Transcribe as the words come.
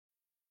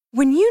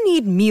When you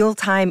need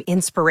mealtime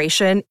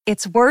inspiration,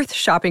 it's worth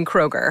shopping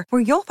Kroger,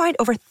 where you'll find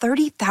over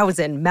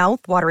 30,000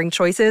 mouth-watering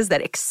choices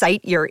that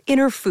excite your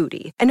inner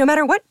foodie. And no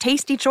matter what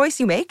tasty choice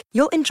you make,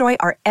 you'll enjoy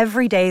our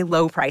everyday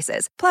low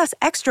prices, plus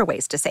extra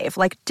ways to save,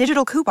 like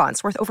digital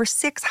coupons worth over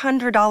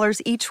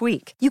 $600 each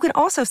week. You can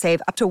also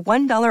save up to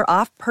 $1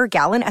 off per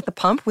gallon at the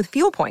pump with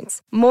fuel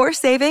points. More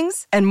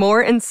savings and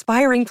more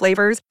inspiring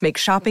flavors make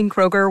shopping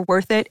Kroger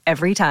worth it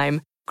every time.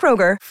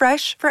 Kroger,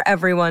 fresh for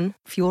everyone.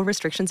 Fuel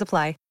restrictions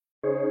apply.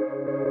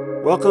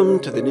 Welcome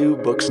to the New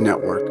Books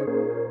Network.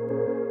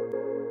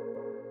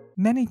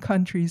 Many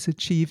countries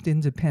achieved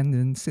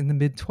independence in the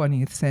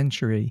mid-20th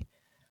century.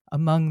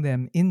 Among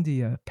them,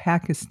 India,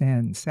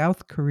 Pakistan,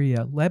 South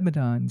Korea,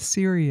 Lebanon,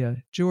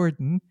 Syria,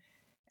 Jordan,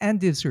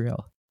 and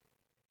Israel.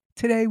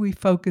 Today, we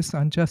focus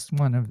on just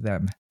one of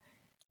them.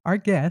 Our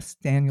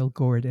guest, Daniel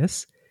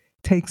Gordis,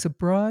 takes a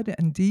broad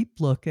and deep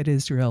look at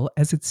Israel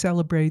as it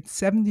celebrates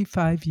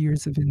 75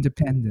 years of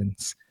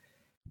independence.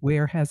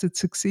 Where has it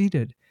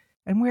succeeded?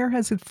 And where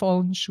has it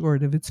fallen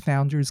short of its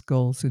founders'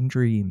 goals and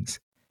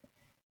dreams?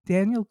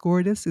 Daniel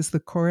Gordis is the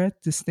Koret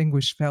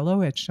Distinguished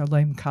Fellow at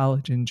Shalem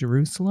College in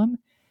Jerusalem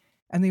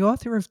and the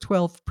author of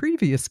 12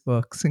 previous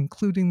books,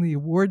 including the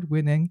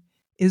award-winning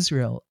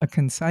Israel, A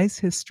Concise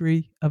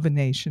History of a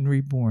Nation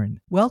Reborn.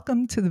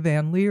 Welcome to the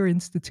Van Leer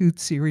Institute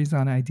series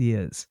on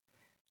ideas.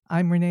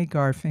 I'm Renee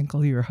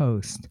Garfinkel, your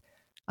host.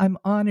 I'm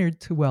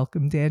honored to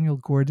welcome Daniel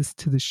Gordis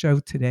to the show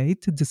today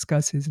to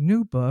discuss his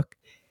new book,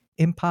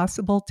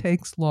 Impossible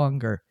Takes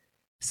Longer.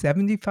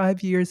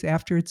 75 years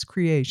after its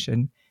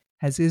creation,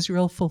 has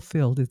Israel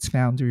fulfilled its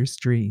founders'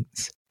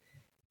 dreams?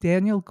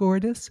 Daniel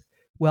Gordis,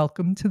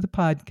 welcome to the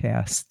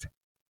podcast.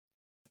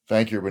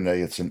 Thank you,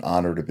 Renee. It's an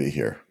honor to be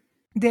here.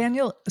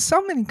 Daniel,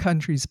 so many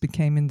countries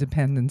became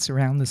independent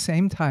around the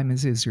same time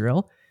as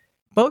Israel,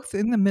 both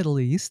in the Middle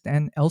East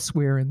and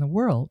elsewhere in the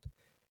world.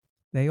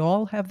 They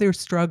all have their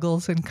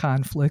struggles and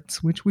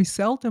conflicts, which we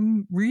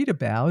seldom read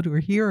about or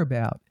hear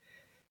about.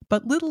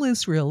 But little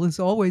Israel is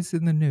always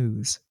in the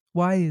news.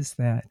 Why is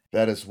that?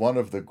 That is one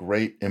of the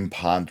great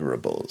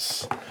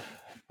imponderables.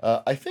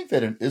 I think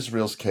that in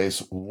Israel's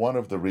case, one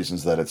of the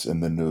reasons that it's in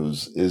the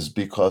news is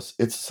because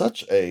it's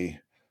such a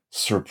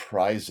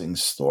surprising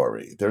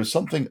story. There's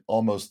something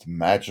almost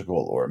magical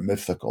or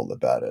mythical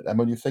about it. And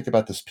when you think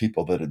about this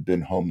people that had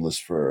been homeless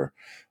for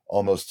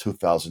almost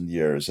 2,000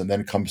 years and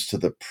then comes to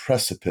the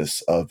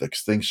precipice of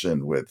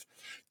extinction with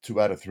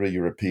 2 out of 3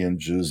 European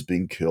Jews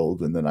being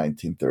killed in the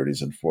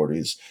 1930s and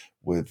 40s,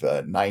 with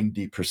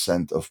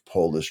 90% of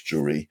Polish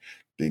Jewry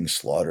being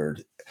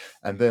slaughtered.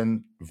 And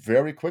then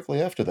very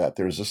quickly after that,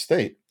 there's a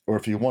state. Or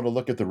if you want to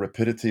look at the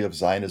rapidity of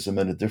Zionism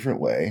in a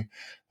different way,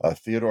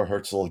 Theodor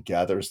Herzl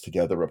gathers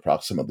together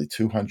approximately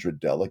 200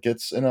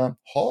 delegates in a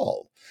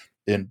hall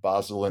in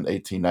Basel in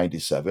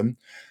 1897.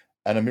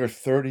 And a mere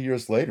 30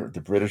 years later,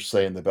 the British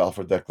say in the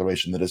Balfour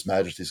Declaration that His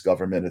Majesty's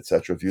government,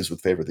 etc., views with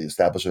favor the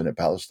establishment in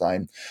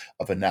Palestine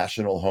of a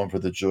national home for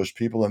the Jewish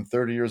people. And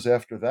 30 years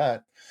after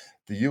that,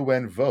 the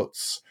UN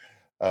votes.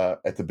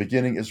 At the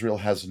beginning, Israel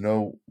has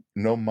no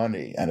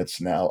money, and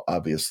it's now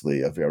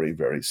obviously a very,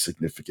 very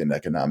significant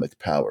economic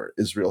power.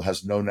 Israel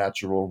has no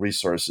natural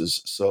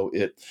resources, so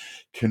it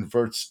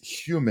converts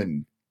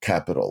human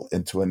capital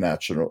into a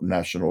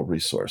national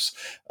resource.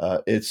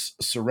 It's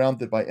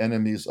surrounded by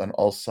enemies on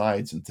all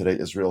sides, and today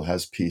Israel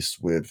has peace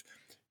with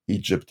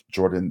Egypt,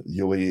 Jordan,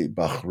 UAE,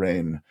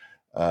 Bahrain,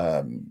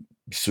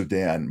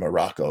 Sudan,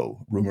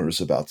 Morocco, rumors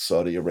about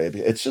Saudi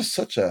Arabia. It's just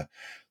such a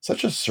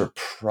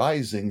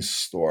surprising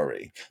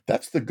story.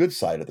 That's the good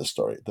side of the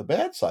story. The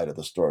bad side of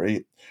the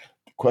story,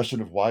 the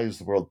question of why does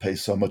the world pay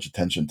so much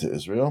attention to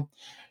Israel,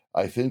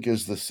 I think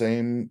is the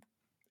same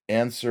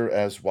answer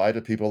as why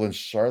do people in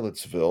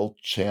Charlottesville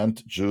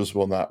chant Jews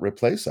will not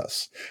replace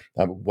us?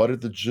 What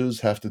did the Jews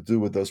have to do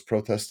with those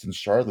protests in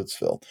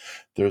Charlottesville?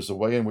 There's a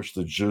way in which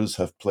the Jews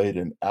have played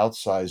an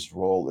outsized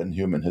role in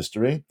human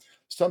history,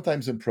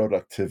 sometimes in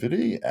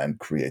productivity and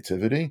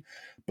creativity,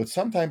 but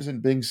sometimes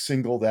in being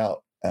singled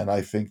out. And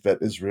I think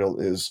that Israel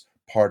is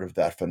part of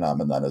that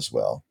phenomenon as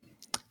well.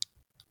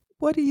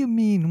 What do you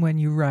mean when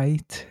you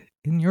write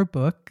in your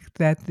book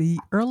that the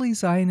early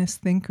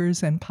Zionist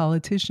thinkers and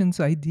politicians'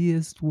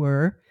 ideas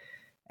were,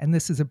 and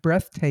this is a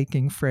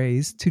breathtaking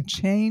phrase, to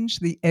change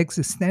the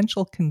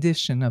existential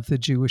condition of the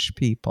Jewish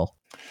people?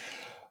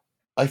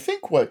 I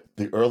think what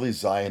the early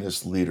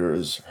Zionist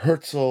leaders,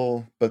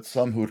 Herzl, but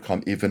some who had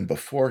come even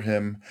before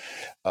him,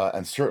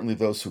 and certainly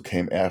those who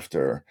came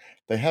after,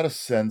 they had a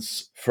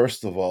sense,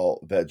 first of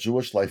all, that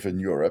Jewish life in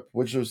Europe,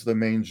 which was the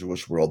main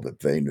Jewish world that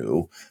they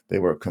knew, they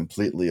were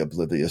completely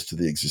oblivious to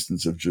the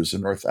existence of Jews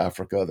in North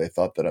Africa. They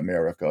thought that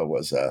America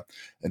was a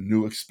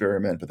new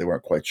experiment, but they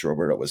weren't quite sure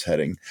where it was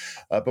heading.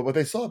 But what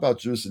they saw about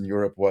Jews in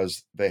Europe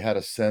was they had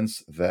a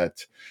sense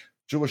that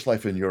Jewish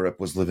life in Europe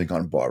was living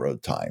on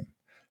borrowed time.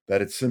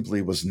 that it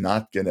simply was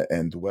not going to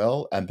end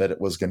well and that it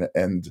was going to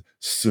end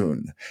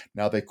soon.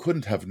 Now, they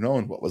couldn't have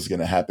known what was going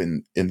to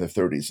happen in the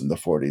 30s and the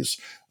 40s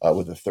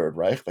with the Third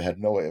Reich. They had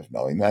no way of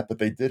knowing that, but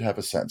they did have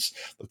a sense.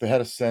 Look, they had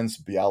a sense.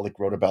 Bialik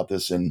wrote about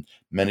this in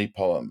many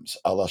poems.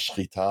 Ala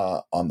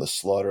Shchita, on the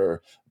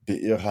slaughter,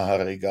 Be'ir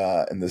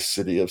HaHariga, in the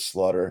city of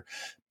slaughter.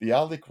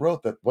 Bialik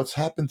wrote that what's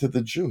happened to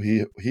the Jew,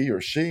 he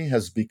or she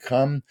has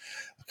become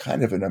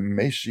kind of an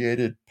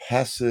emaciated,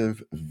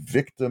 passive,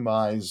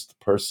 victimized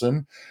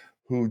person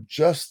who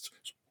just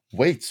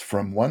waits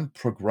from one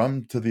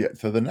pogrom to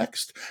the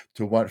next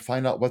to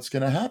find out what's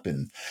going to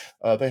happen.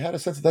 They had a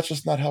sense that that's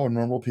just not how a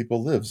normal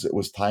people lives. It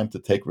was time to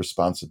take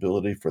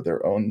responsibility for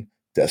their own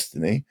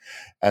destiny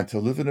and to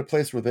live in a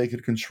place where they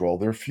could control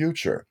their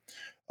future.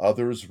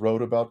 Others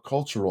wrote about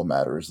cultural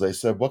matters. They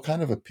said, what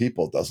kind of a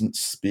people doesn't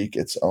speak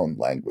its own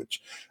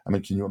language? I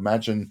mean, can you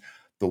imagine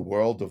the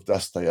world of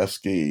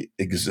Dostoevsky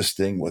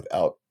existing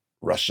without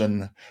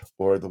Russian,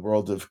 or the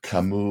world of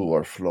Camus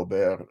or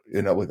Flaubert,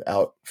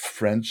 without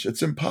French?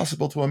 It's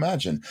impossible to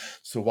imagine.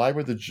 So why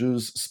were the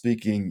Jews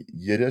speaking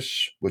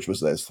Yiddish, which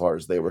was, as far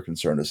as they were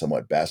concerned, a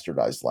somewhat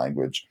bastardized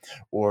language,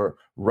 or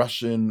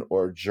Russian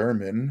or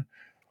German,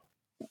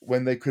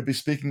 when they could be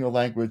speaking a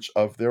language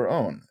of their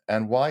own?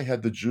 And why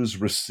had the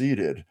Jews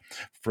receded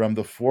from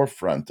the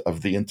forefront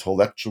of the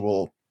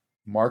intellectual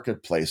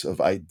marketplace of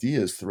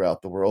ideas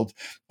throughout the world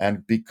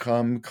and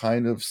become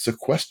kind of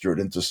sequestered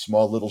into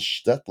small little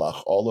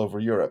shtetl all over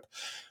Europe?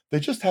 They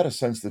just had a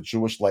sense that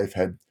Jewish life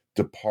had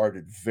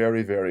departed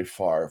very, very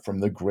far from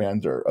the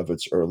grandeur of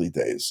its early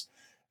days.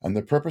 And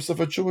the purpose of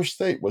a Jewish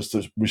state was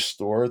to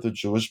restore the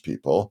Jewish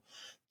people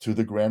to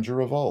the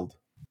grandeur of old.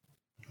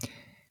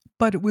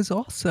 But it was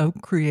also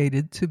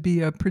created to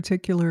be a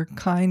particular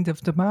kind of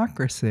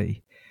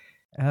democracy.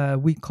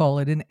 We call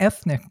it an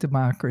ethnic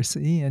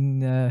democracy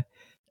in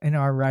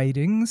our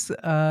writings.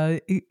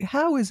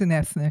 How is an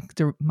ethnic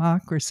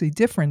democracy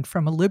different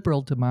from a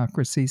liberal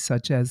democracy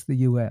such as the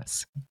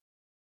U.S.?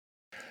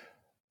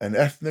 An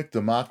ethnic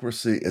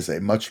democracy is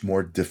a much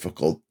more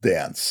difficult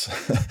dance,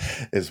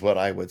 is what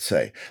I would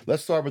say.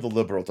 Let's start with a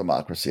liberal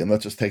democracy, and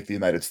let's just take the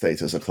United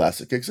States as a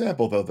classic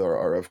example, though there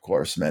are, of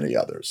course, many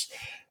others.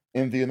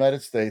 In the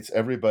United States,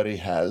 everybody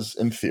has,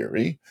 in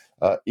theory,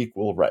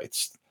 equal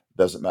rights.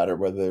 Doesn't matter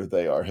whether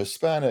they are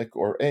Hispanic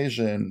or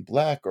Asian,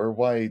 Black or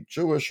white,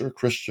 Jewish or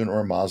Christian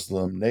or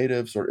Muslim,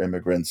 natives or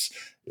immigrants.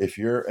 If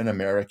you're an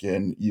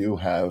American, you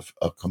have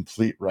a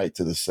complete right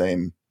to the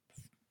same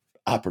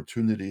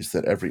opportunities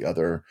that every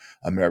other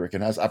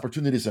American has,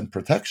 opportunities and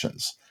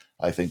protections,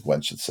 I think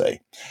one should say.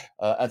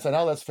 And so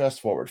now let's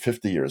fast forward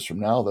 50 years from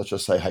now. Let's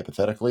just say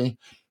hypothetically,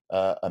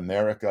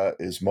 America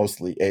is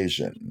mostly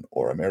Asian,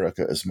 or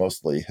America is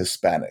mostly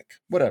Hispanic,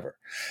 whatever.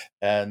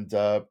 And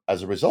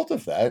as a result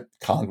of that,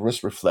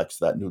 Congress reflects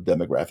that new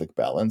demographic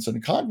balance,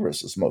 and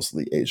Congress is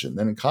mostly Asian,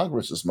 and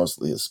Congress is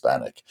mostly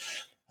Hispanic.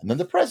 And then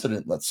the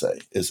president, let's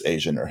say, is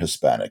Asian or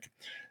Hispanic.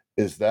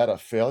 Is that a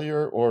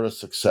failure or a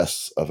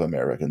success of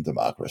American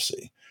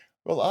democracy?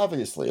 Well,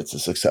 obviously, it's a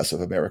success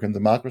of American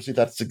democracy.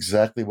 That's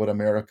exactly what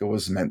America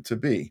was meant to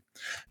be.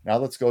 Now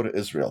let's go to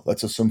Israel.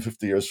 Let's assume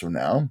 50 years from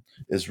now,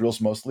 Israel's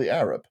mostly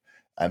Arab,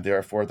 and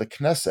therefore the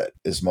Knesset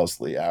is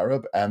mostly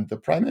Arab, and the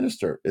prime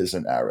minister is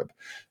an Arab.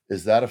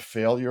 Is that a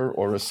failure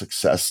or a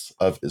success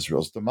of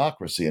Israel's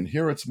democracy? And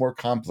here it's more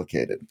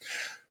complicated.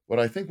 What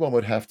I think one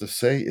would have to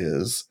say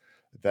is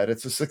that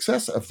it's a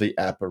success of the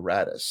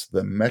apparatus,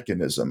 the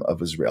mechanism of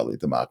Israeli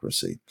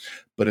democracy.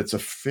 But it's a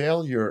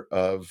failure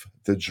of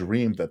the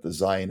dream that the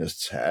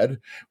Zionists had,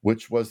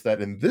 which was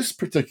that in this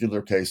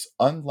particular case,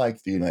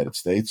 unlike the United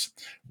States,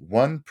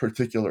 one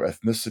particular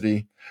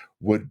ethnicity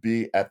would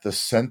be at the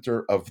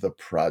center of the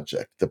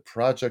project. The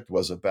project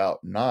was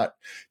about not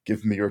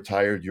give me you're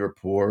tired, you're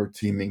poor,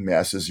 teeming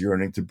masses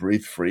yearning to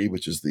breathe free,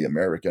 which is the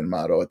American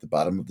motto at the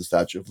bottom of the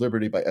Statue of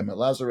Liberty by Emma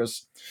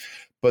Lazarus.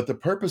 But the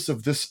purpose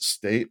of this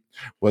state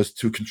was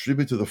to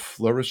contribute to the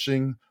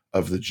flourishing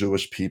of the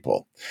Jewish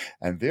people.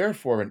 And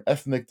therefore, an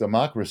ethnic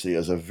democracy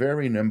is a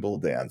very nimble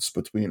dance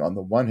between, on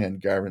the one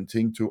hand,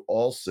 guaranteeing to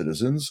all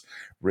citizens,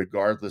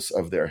 regardless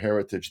of their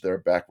heritage, their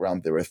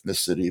background, their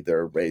ethnicity,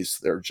 their race,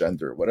 their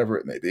gender, whatever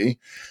it may be,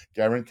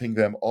 guaranteeing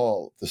them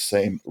all the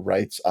same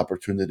rights,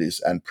 opportunities,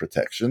 and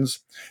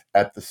protections,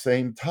 at the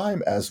same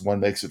time as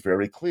one makes it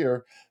very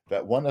clear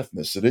that one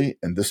ethnicity,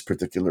 in this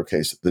particular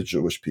case, the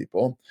Jewish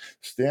people,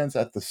 stands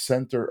at the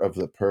center of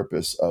the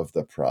purpose of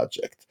the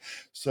project.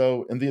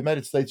 So in the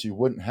United States, you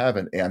wouldn't have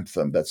an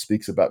anthem that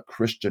speaks about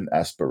Christian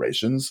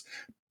aspirations,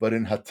 but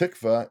in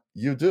Hatikva,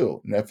 you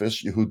do.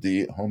 Nefesh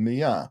Yehudi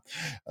Homiyah.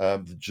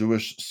 The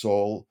Jewish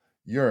soul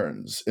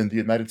yearns. In the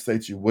United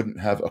States, you wouldn't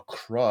have a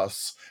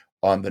cross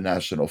on the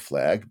national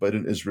flag, but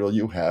in Israel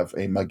you have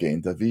a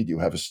Magen David, you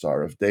have a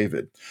Star of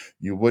David.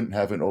 You wouldn't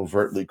have an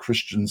overtly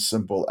Christian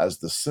symbol as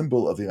the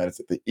symbol of the United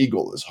States. The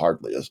eagle is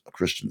hardly a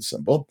Christian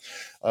symbol,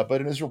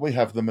 but in Israel we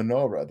have the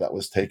menorah that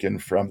was taken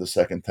from the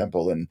Second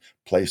Temple and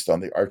placed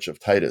on the Arch of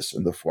Titus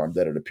in the form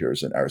that it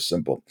appears in our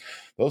symbol.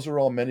 Those are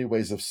all many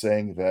ways of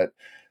saying that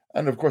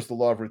And of course, the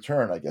law of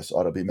return, I guess,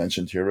 ought to be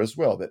mentioned here as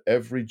well, that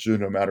every Jew,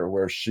 no matter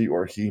where she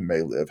or he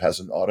may live, has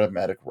an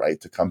automatic right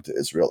to come to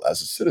Israel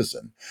as a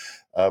citizen,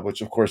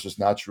 which of course is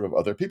not true of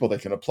other people. They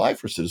can apply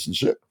for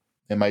citizenship.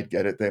 They might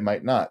get it, they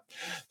might not.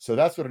 So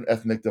that's what an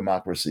ethnic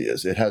democracy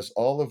is. It has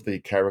all of the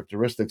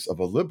characteristics of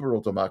a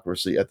liberal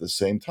democracy at the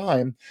same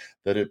time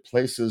that it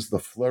places the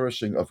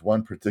flourishing of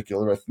one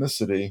particular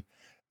ethnicity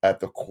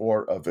at the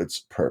core of its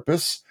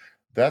purpose.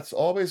 That's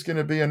always going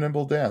to be a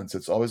nimble dance.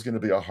 It's always going to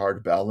be a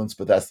hard balance,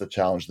 but that's the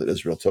challenge that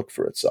Israel took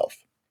for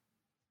itself.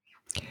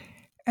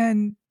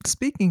 And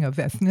speaking of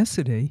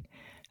ethnicity,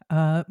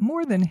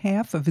 more than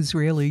half of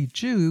Israeli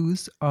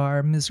Jews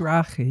are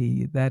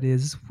Mizrahi, that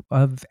is,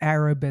 of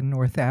Arab and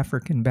North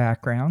African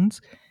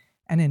backgrounds.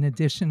 And in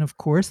addition, of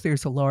course,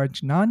 there's a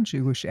large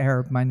non-Jewish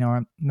Arab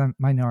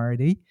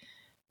minority.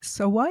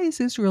 So why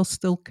is Israel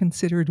still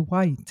considered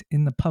white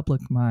in the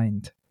public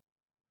mind?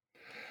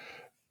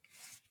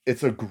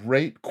 It's a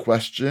great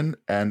question,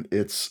 and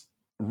it's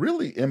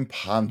really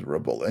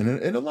imponderable.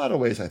 And in a lot of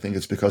ways, I think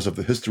it's because of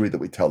the history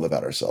that we tell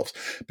about ourselves.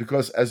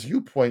 Because as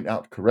you point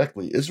out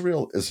correctly,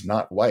 Israel is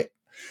not white.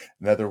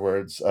 In other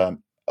words,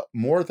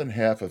 more than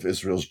half of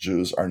Israel's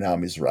Jews are now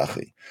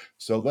Mizrahi.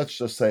 So let's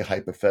just say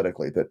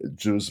hypothetically that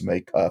Jews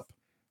make up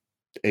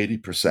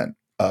 80%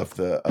 of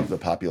the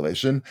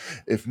population.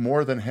 If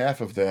more than half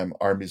of them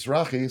are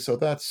Mizrahi, so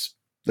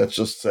let's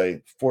just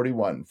say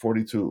 41,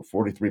 42,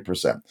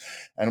 43%.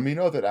 And we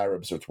know that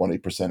Arabs are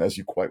 20%, as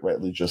you quite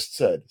rightly just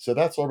said. So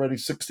that's already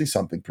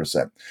 60-something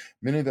percent,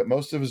 meaning that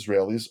most of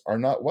Israelis are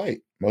not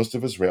white. Most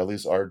of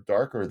Israelis are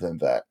darker than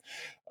that.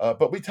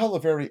 But we tell a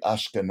very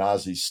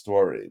Ashkenazi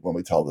story when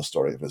we tell the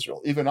story of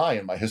Israel. Even I,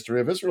 in my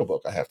History of Israel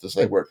book, I have to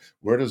say,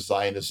 where does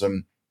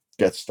Zionism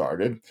get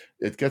started?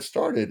 It gets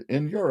started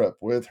in Europe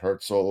with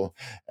Herzl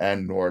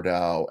and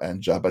Nordau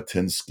and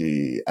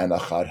Jabotinsky and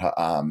Achad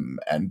Ha'am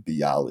and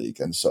Bialik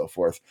and so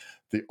forth.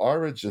 The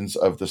origins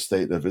of the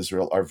state of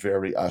Israel are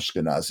very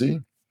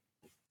Ashkenazi.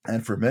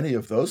 And for many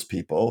of those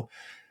people,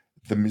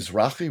 the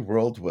Mizrahi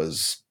world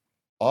was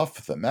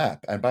off the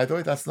map. And by the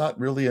way, that's not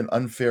really an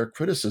unfair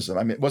criticism.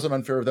 I mean, it wasn't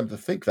unfair of them to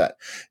think that.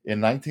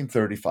 In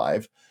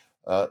 1935,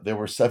 there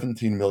were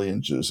 17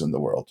 million Jews in the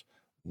world.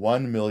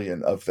 1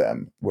 million of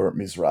them were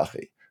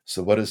Mizrahi.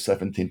 So what is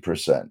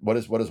 17%? What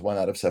is 1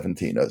 out of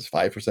 17? Is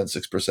 5%,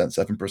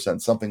 6%,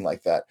 7%, something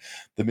like that.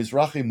 The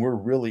Mizrahim were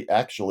really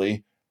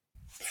actually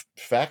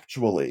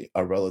factually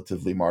a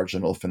relatively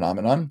marginal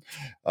phenomenon.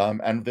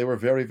 And they were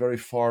very, very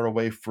far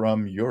away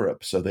from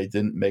Europe, so they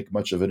didn't make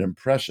much of an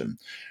impression.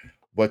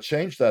 What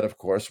changed that, of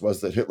course,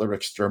 was that Hitler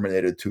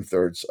exterminated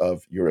 2/3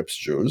 of Europe's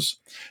Jews.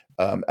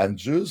 And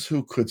Jews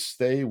who could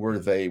stay where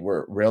they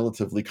were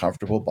relatively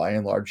comfortable, by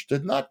and large,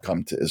 did not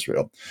come to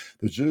Israel.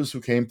 The Jews who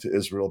came to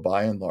Israel,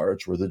 by and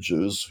large, were the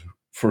Jews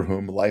for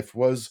whom life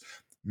was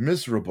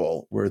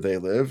miserable where they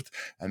lived.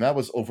 And that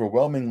was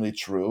overwhelmingly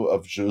true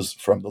of Jews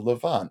from the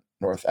Levant,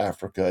 North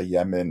Africa,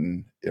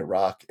 Yemen,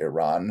 Iraq,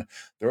 Iran.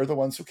 They're the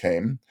ones who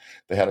came.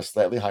 They had a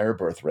slightly higher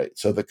birth rate.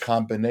 So the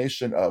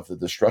combination of the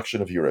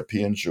destruction of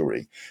European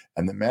Jewry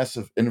and the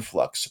massive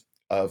influx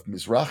of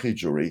Mizrahi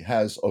Jewry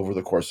has, over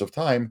the course of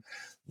time,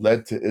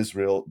 led to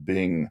Israel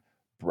being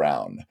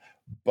brown.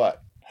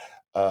 But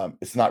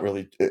it's not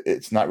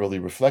really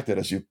reflected,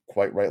 as you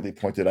quite rightly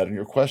pointed out in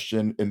your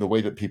question, in the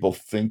way that people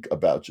think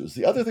about Jews.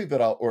 The other thing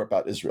or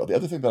about Israel, the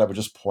other thing that I would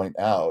just point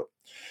out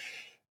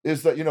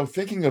is that,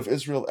 thinking of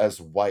Israel as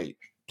white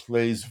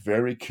plays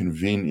very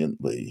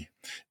conveniently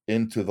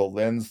into the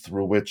lens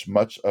through which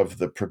much of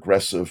the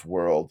progressive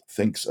world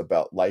thinks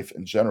about life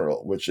in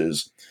general, which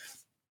is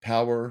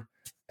power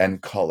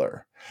and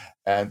color.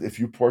 And if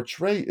you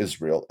portray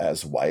Israel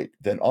as white,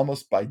 then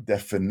almost by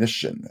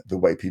definition, the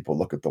way people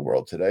look at the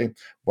world today,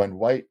 when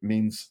white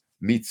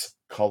meets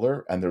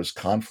color and there's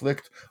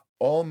conflict,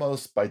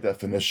 almost by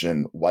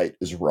definition, white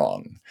is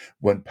wrong.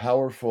 When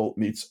powerful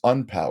meets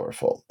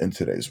unpowerful in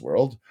today's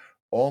world,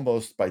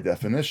 almost by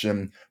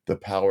definition, the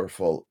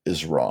powerful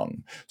is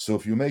wrong. So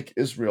if you make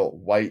Israel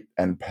white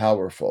and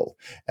powerful,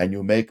 and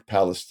you make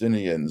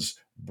Palestinians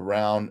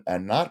brown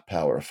and not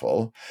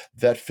powerful,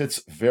 that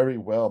fits very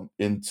well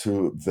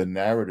into the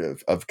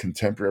narrative of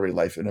contemporary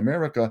life in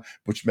America,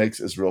 which makes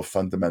Israel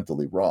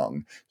fundamentally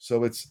wrong.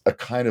 So it's a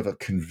kind of a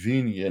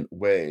convenient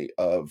way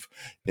of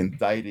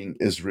indicting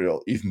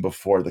Israel even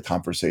before the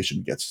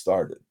conversation gets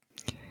started.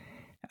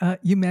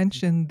 You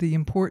mentioned the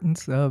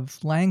importance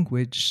of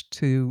language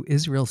to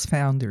Israel's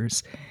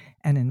founders.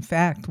 And in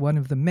fact, one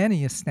of the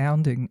many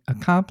astounding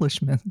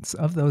accomplishments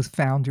of those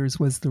founders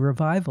was the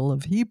revival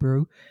of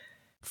Hebrew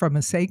from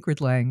a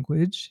sacred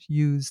language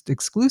used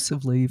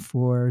exclusively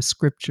for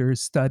scripture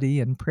study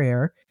and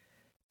prayer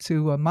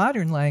to a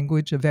modern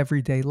language of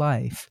everyday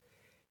life.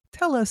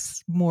 Tell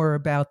us more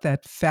about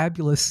that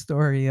fabulous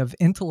story of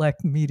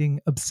intellect meeting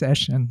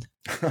obsession.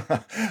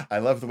 I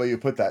love the way you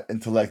put that,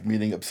 intellect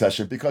meeting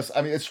obsession, because,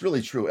 I mean, it's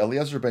really true.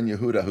 Eliezer ben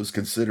Yehuda, who's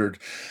considered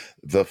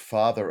the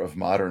father of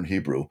modern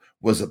Hebrew,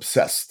 was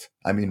obsessed.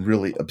 I mean,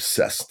 really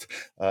obsessed.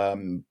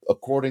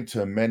 According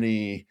to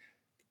many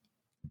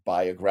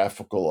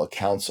biographical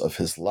accounts of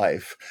his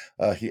life,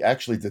 he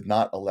actually did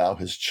not allow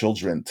his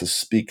children to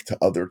speak to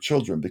other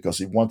children because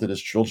he wanted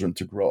his children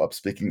to grow up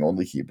speaking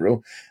only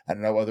Hebrew,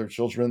 and no other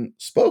children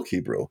spoke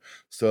Hebrew.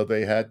 So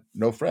they had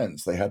no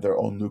friends. They had their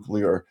own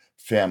nuclear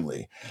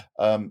family.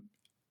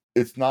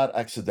 It's not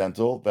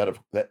accidental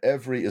that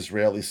every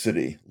Israeli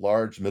city,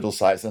 large,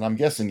 middle-sized, and I'm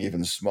guessing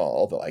even small,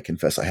 although I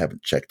confess I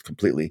haven't checked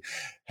completely,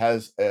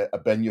 has a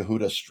Ben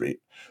Yehuda street,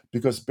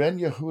 because Ben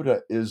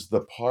Yehuda is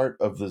the part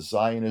of the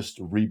Zionist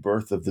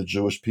rebirth of the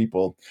Jewish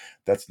people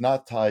that's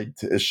not tied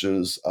to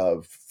issues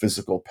of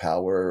physical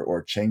power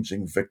or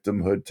changing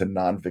victimhood to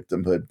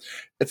non-victimhood.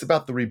 It's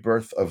about the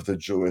rebirth of the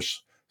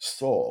Jewish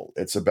soul.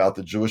 It's about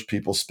the Jewish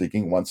people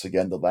speaking once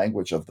again the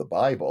language of the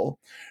Bible,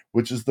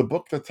 which is the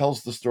book that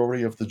tells the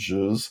story of the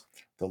Jews,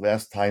 the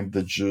last time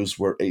the Jews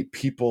were a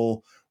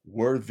people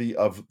worthy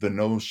of the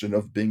notion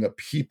of being a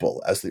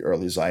people, as the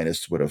early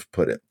Zionists would have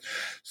put it.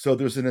 So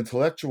there's an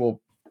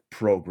intellectual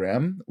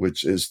program,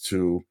 which is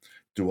to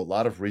do a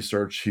lot of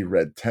research. He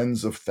read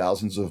tens of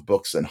thousands of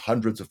books and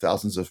hundreds of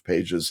thousands of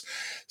pages,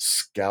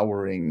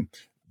 scouring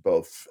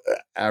both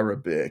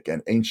Arabic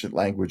and ancient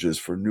languages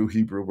for new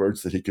Hebrew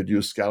words that he could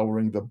use,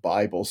 scouring the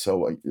Bible.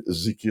 So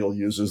Ezekiel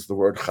uses the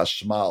word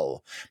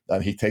chashmal.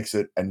 He takes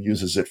it and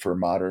uses it for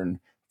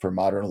modern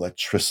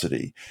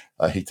electricity.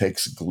 He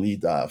takes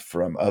glida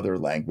from other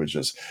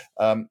languages.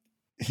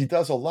 He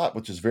does a lot,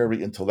 which is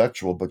very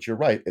intellectual, but you're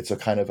right. It's a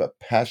kind of a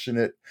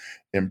passionate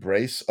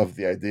embrace of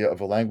the idea of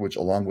a language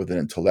along with an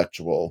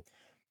intellectual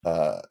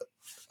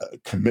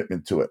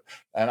commitment to it.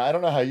 And I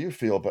don't know how you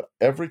feel, but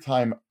every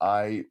time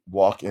I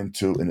walk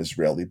into an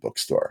Israeli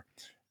bookstore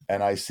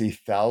and I see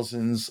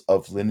thousands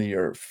of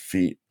linear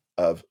feet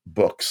of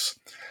books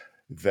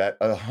that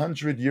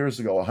 100 years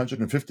ago,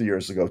 150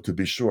 years ago, to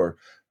be sure,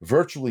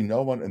 virtually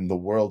no one in the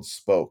world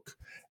spoke.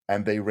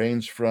 And they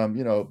range from,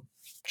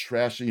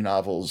 trashy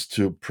novels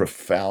to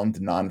profound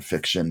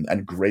nonfiction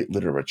and great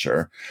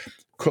literature,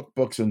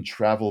 cookbooks and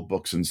travel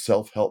books and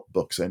self-help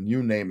books, and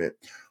you name it,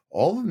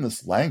 all in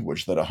this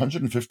language that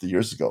 150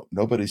 years ago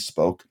nobody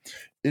spoke.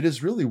 It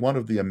is really one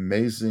of the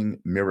amazing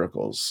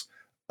miracles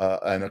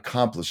and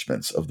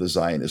accomplishments of the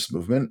Zionist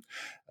movement.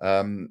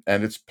 And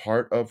it's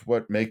part of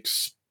what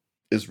makes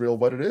Israel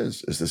what it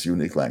is this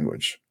unique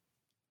language.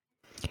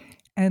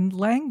 And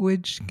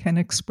language can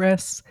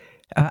express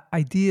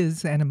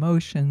ideas and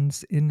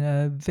emotions in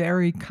a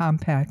very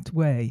compact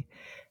way.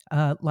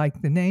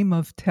 Like the name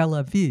of Tel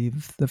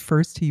Aviv, the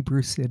first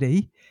Hebrew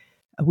city,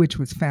 which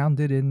was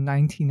founded in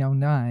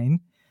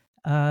 1909.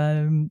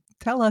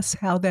 Tell us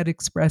how that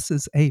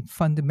expresses a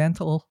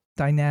fundamental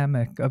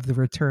dynamic of the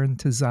return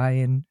to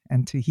Zion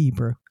and to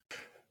Hebrew.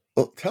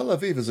 Well, Tel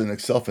Aviv is in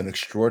itself an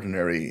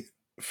extraordinary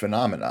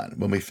phenomenon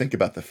when we think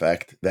about the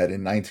fact that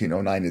in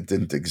 1909 it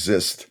didn't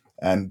exist.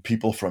 And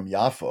people from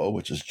Yafo,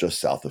 which is just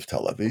south of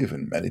Tel Aviv,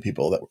 and many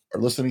people that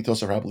are listening to us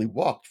have probably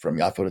walked from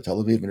Yafo to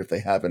Tel Aviv, and if they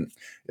haven't,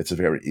 it's a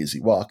very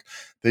easy walk.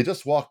 They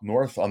just walked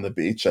north on the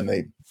beach, and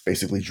they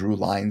basically drew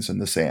lines in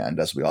the sand,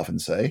 as we often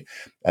say,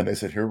 and they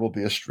said, here will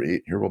be a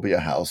street, here will be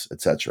a house,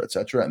 etc.,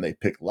 etc., and they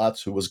picked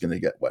lots who was going to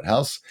get what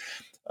house,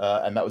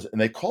 and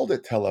they called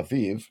it Tel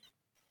Aviv.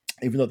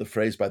 Even though the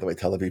phrase, by the way,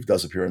 Tel Aviv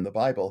does appear in the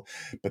Bible,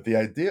 but the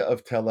idea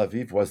of Tel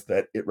Aviv was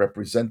that it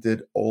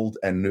represented old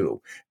and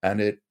new, and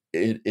it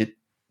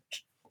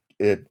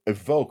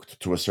evoked,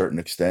 to a certain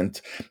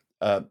extent,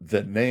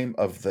 the name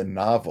of the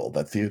novel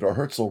that Theodor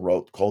Herzl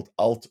wrote called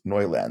Alt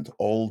Neuland,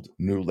 Old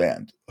New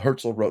Land.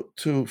 Herzl wrote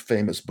two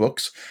famous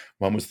books.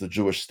 One was The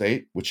Jewish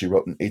State, which he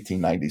wrote in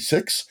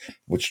 1896,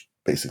 which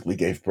basically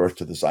gave birth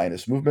to the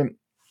Zionist movement.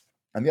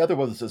 And the other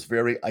was this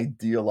very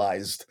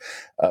idealized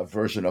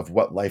version of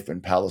what life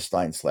in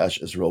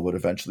Palestine/Israel would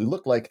eventually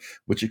look like,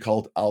 which he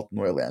called Alt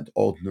Neuland,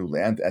 Old New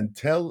Land. And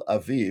Tel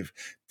Aviv,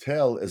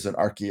 Tel is an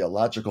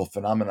archaeological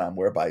phenomenon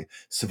whereby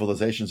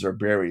civilizations are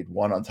buried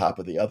one on top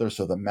of the other.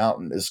 So the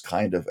mountain is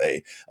kind of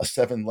a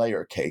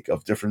 7-layer cake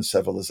of different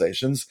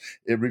civilizations.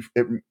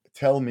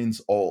 Tel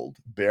means old,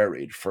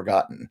 buried,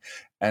 forgotten.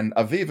 And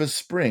Aviv is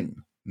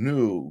spring,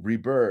 new,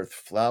 rebirth,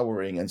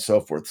 flowering, and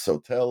so forth. So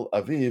Tel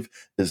Aviv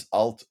is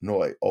Alt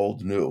Noi,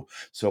 old new.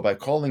 So by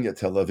calling it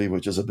Tel Aviv,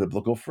 which is a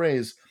biblical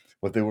phrase,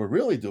 what they were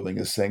really doing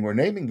is saying, we're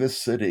naming this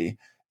city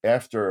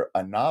after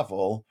a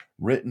novel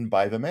written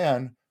by the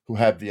man who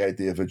had the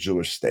idea of a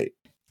Jewish state.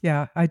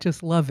 Yeah, I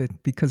just love it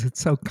because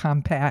it's so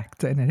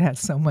compact and it has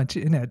so much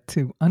in it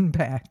to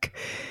unpack.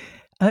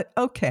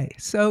 Okay,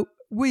 so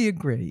we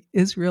agree.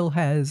 Israel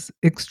has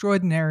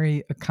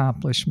extraordinary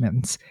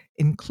accomplishments,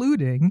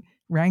 including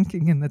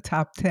ranking in the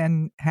top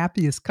 10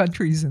 happiest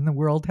countries in the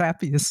World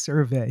Happiest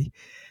Survey.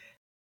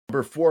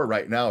 Number 4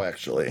 right now,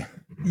 actually.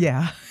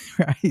 Yeah,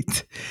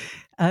 right.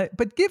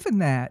 But given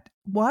that,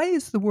 why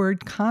is the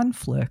word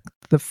conflict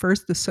the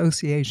first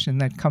association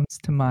that comes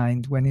to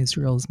mind when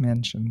Israel's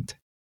mentioned?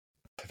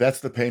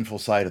 That's the painful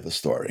side of the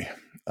story.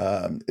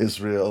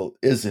 Israel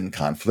is in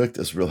conflict.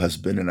 Israel has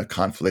been in a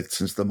conflict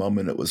since the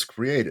moment it was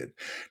created.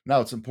 Now,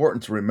 it's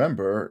important to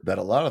remember that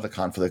a lot of the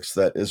conflicts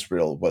that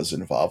Israel was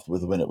involved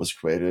with when it was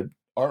created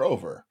are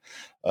over.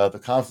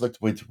 The conflict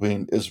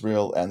between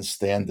Israel and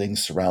standing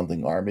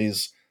surrounding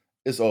armies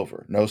is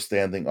over. No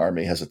standing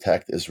army has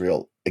attacked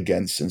Israel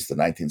again since the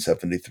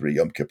 1973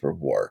 Yom Kippur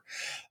War.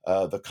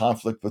 The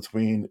conflict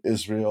between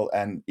Israel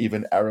and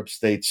even Arab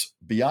states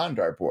beyond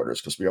our borders,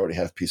 because we already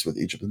have peace with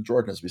Egypt and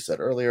Jordan, as we said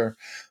earlier,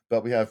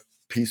 but we have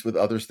peace with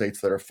other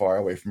states that are far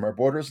away from our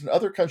borders, and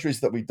other countries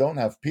that we don't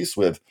have peace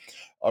with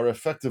are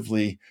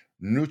effectively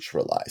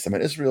neutralized. I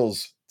mean,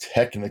 Israel's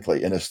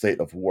technically in a state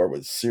of war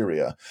with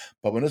Syria,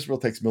 but when Israel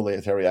takes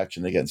military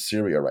action against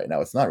Syria right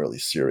now, it's not really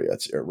Syria,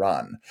 it's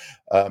Iran.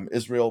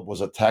 Israel was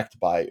attacked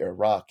by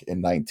Iraq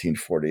in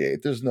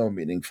 1948. There's no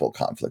meaningful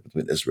conflict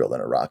between Israel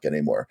and Iraq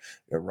anymore.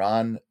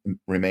 Iran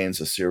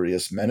remains a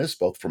serious menace,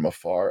 both from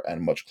afar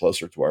and much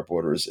closer to our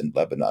borders in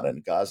Lebanon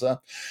and Gaza.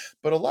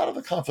 But a lot of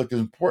the conflict is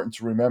important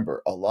to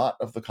remember. A lot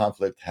of the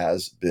conflict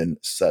has been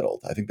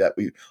settled. I think that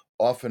we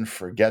often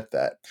forget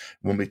that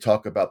when we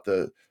talk about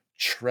the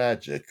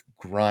tragic,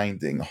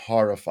 grinding,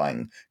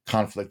 horrifying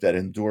conflict that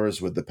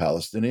endures with the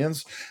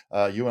Palestinians.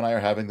 You and I are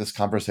having this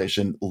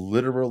conversation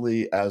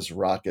literally as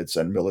rockets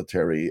and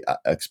military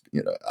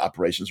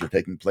operations are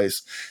taking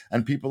place,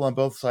 and people on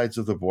both sides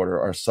of the border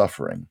are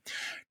suffering.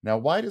 Now,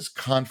 why does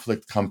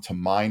conflict come to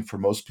mind for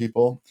most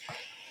people?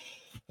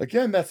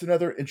 Again, that's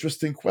another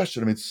interesting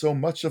question. I mean, so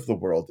much of the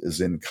world is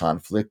in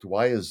conflict.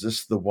 Why is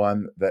this the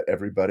one that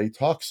everybody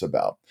talks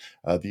about?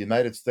 The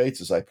United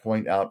States, as I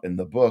point out in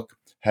the book,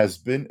 has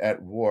been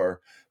at war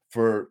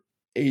for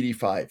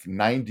 85,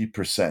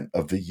 90%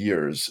 of the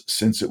years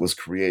since it was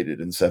created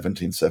in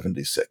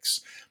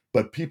 1776.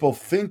 But people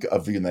think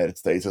of the United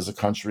States as a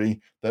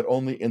country that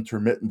only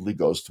intermittently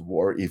goes to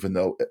war, even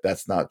though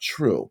that's not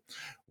true.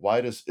 Why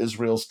does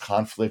Israel's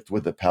conflict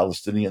with the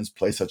Palestinians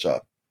play such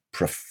a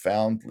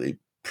profoundly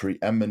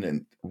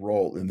preeminent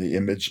role in the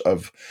image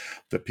of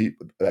the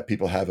people that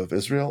people have of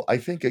Israel? I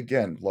think,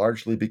 again,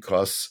 largely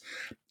because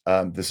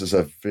this is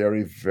a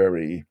very,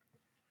 very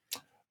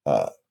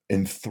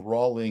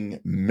enthralling,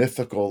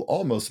 mythical,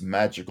 almost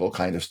magical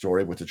kind of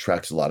story, which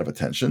attracts a lot of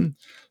attention.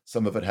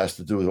 Some of it has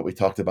to do with what we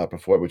talked about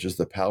before, which is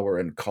the power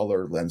and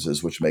color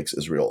lenses, which makes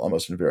Israel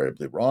almost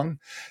invariably wrong.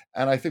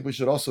 And I think we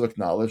should also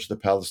acknowledge the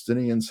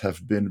Palestinians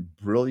have been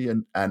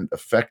brilliant and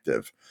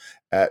effective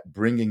at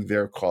bringing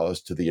their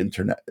cause to the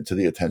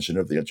attention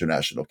of the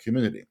international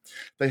community.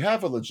 They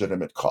have a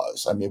legitimate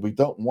cause. I mean, we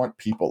don't want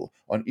people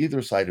on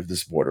either side of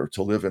this border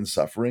to live in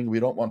suffering.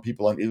 We don't want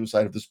people on either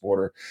side of this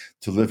border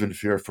to live in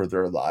fear for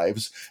their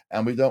lives.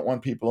 And we don't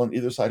want people on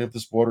either side of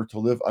this border to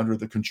live under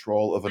the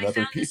control of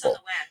another people.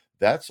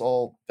 That's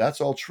all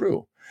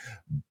true.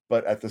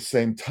 But at the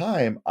same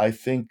time, I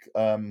think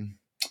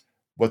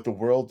what the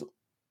world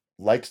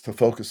likes to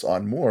focus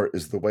on more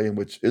is the way in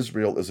which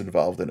Israel is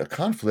involved in a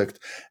conflict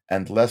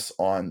and less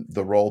on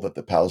the role that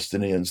the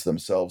Palestinians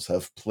themselves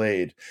have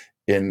played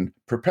in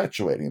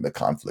perpetuating the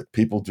conflict.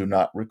 People do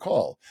not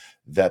recall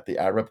that the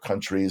Arab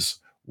countries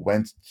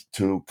went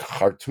to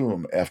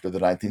Khartoum after the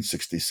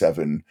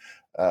 1967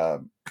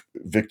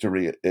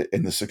 victory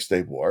in the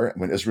Six-Day War,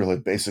 when Israel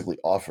had basically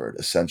offered,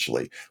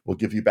 essentially, we'll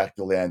give you back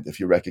the land if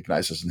you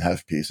recognize us and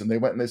have peace. And they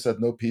went and they said,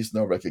 no peace,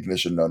 no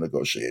recognition, no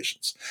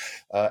negotiations.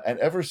 And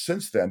ever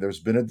since then, there's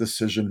been a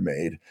decision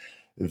made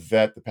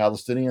that the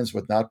Palestinians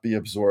would not be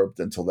absorbed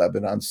into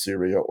Lebanon,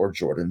 Syria, or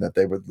Jordan, that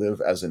they would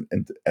live as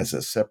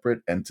a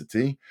separate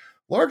entity,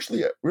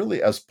 largely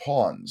really as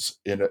pawns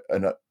in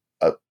a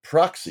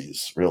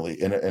proxies, really,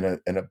 in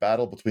a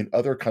battle between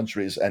other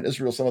countries and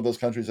Israel. Some of those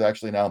countries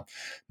actually now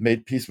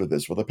made peace with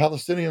Israel. The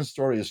Palestinian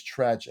story is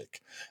tragic,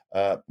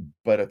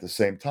 but at the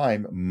same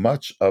time,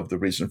 much of the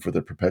reason for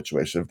the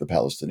perpetuation of the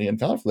Palestinian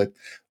conflict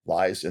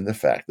lies in the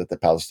fact that the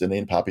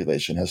Palestinian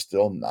population has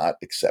still not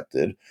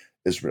accepted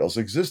Israel's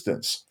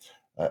existence.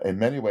 In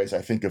many ways,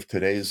 I think of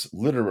today's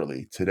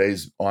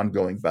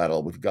ongoing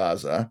battle with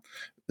Gaza,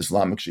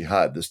 Islamic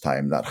Jihad this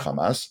time, not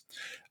Hamas.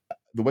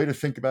 The way to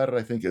think about it,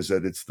 I think, is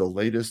that it's the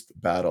latest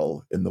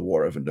battle in the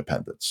War of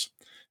Independence.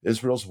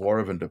 Israel's War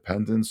of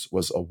Independence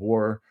was a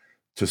war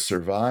to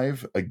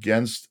survive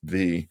against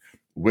the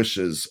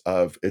wishes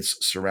of its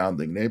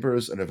surrounding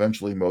neighbors, and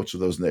eventually most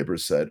of those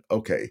neighbors said,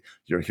 okay,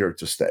 you're here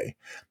to stay.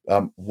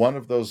 One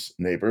of those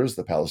neighbors,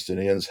 the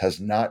Palestinians, has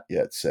not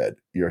yet said,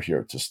 you're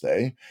here to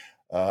stay.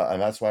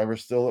 And that's why we're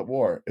still at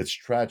war. It's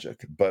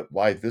tragic. But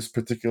why this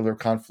particular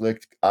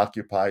conflict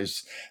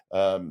occupies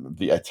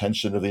the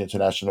attention of the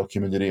international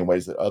community in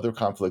ways that other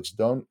conflicts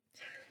don't,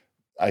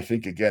 I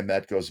think, again,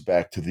 that goes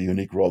back to the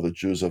unique role that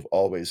Jews have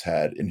always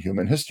had in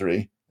human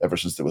history, ever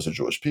since there was a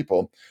Jewish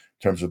people,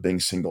 in terms of being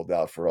singled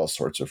out for all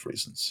sorts of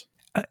reasons.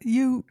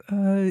 You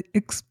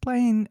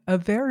explain a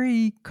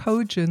very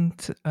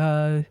cogent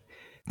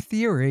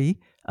theory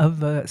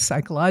of a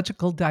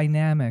psychological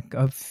dynamic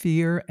of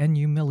fear and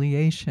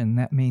humiliation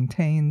that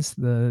maintains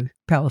the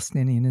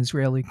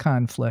Palestinian-Israeli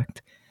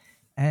conflict.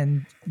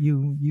 And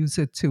you use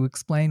it to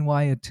explain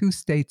why a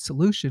two-state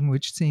solution,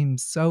 which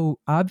seems so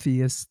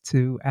obvious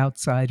to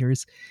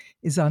outsiders,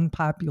 is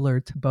unpopular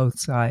to both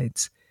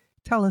sides.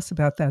 Tell us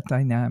about that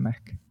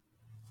dynamic.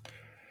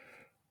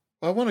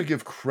 I want to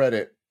give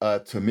credit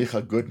to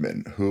Micha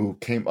Goodman, who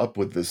came up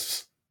with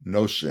this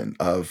notion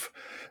of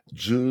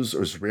Jews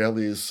or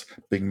Israelis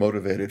being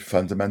motivated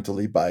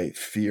fundamentally by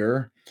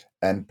fear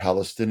and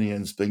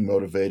Palestinians being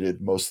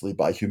motivated mostly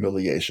by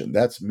humiliation.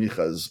 That's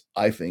Micha's,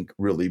 I think,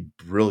 really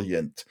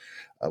brilliant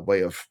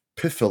way of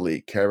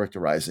pithily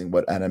characterizing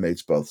what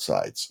animates both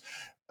sides.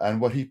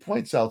 And what he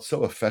points out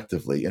so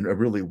effectively in a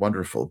really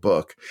wonderful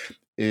book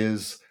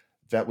is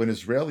that when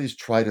Israelis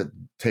try to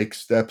take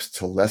steps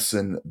to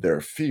lessen their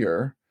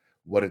fear,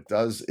 what it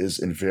does is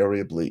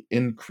invariably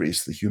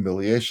increase the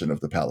humiliation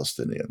of the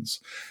Palestinians.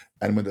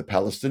 And when the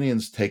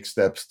Palestinians take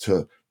steps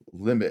to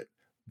limit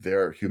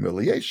their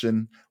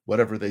humiliation,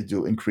 whatever they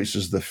do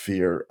increases the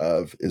fear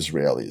of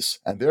Israelis.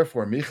 And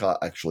therefore, Micha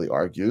actually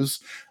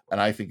argues,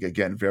 and I think,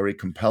 again, very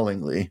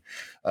compellingly,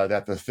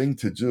 that the thing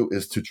to do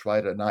is to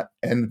try to not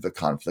end the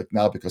conflict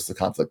now, because the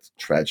conflict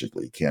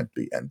tragically can't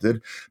be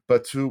ended,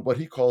 but to what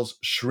he calls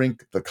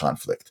shrink the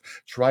conflict,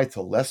 try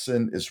to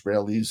lessen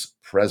Israelis'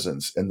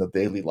 presence in the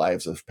daily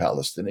lives of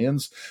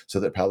Palestinians so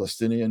that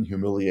Palestinian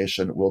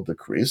humiliation will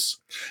decrease,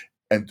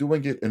 and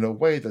doing it in a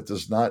way that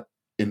does not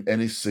in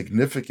any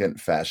significant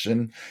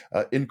fashion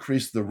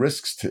increase the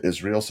risks to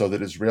Israel so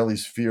that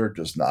Israelis' fear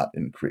does not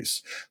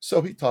increase.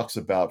 So he talks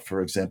about,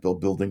 for example,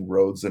 building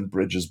roads and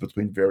bridges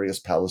between various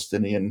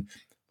Palestinian,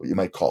 what you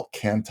might call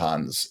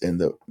cantons in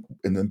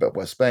the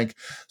West Bank,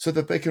 so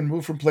that they can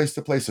move from place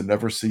to place and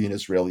never see an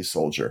Israeli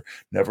soldier,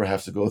 never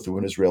have to go through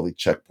an Israeli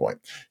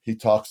checkpoint. He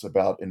talks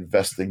about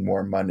investing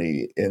more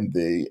money in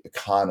the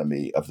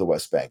economy of the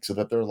West Bank so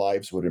that their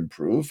lives would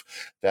improve.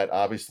 That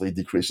obviously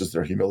decreases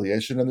their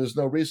humiliation, and there's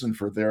no reason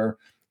for their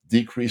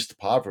decreased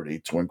poverty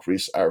to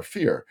increase our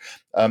fear.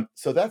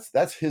 So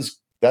that's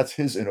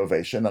his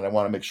innovation, and I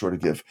want to make sure to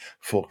give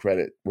full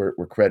credit where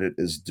credit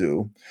is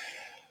due.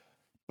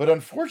 But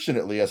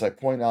unfortunately, as I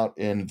point out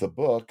in the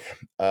book,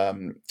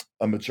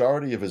 a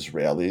majority of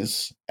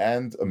Israelis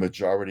and a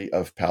majority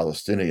of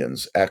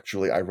Palestinians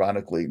actually,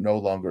 ironically, no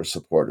longer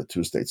support a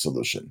two-state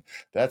solution.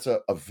 That's a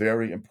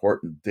very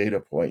important data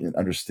point in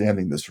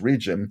understanding this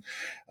region.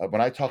 When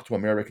I talk to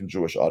American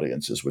Jewish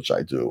audiences, which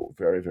I do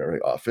very,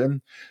 very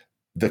often,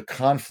 the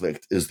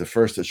conflict is the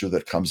first issue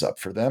that comes up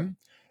for them.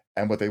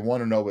 And what they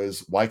want to know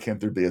is, why can't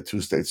there be a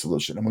two-state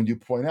solution? And when you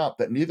point out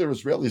that neither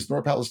Israelis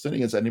nor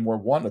Palestinians anymore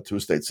want a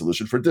two-state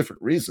solution for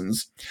different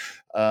reasons,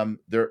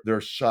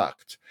 they're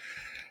shocked.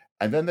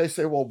 And then they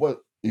say, well, what,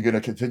 you're going to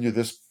continue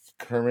this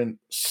current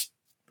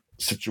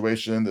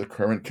situation, the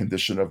current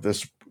condition of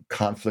this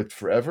conflict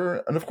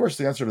forever? And of course,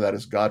 the answer to that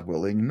is, God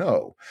willing,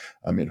 no.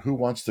 I mean, who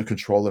wants to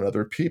control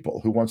another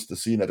people? Who wants to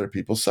see another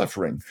people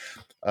suffering?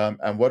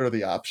 And what are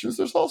the options?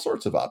 There's all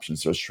sorts of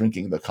options. There's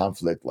shrinking the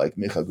conflict, like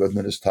Micha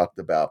Goodman has talked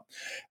about.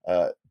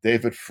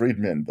 David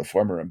Friedman, the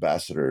former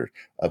ambassador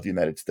of the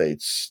United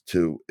States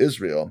to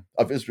Israel,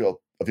 of the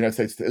United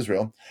States to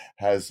Israel,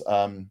 has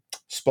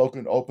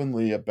spoken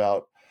openly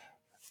about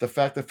the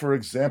fact that, for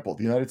example,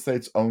 the United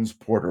States owns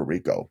Puerto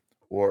Rico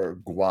or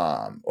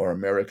Guam or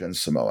American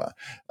Samoa.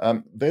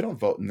 They don't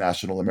vote in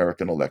national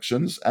American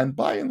elections, and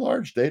by and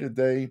large, day to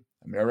day,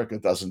 America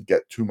doesn't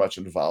get too much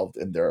involved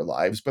in their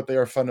lives, but they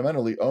are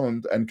fundamentally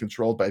owned and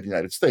controlled by the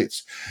United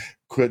States.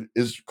 Could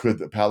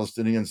the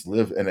Palestinians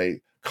live in a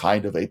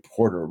kind of a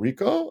Puerto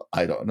Rico?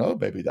 I don't know.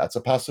 Maybe that's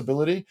a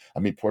possibility. I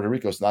mean, Puerto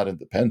Rico is not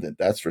independent,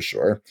 that's for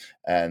sure.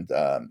 And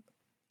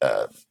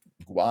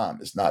Guam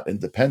is not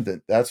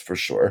independent, that's for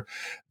sure.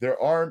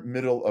 There are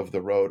middle of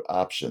the road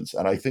options.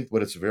 And I think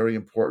what it's very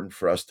important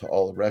for us to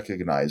all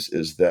recognize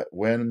is that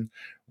when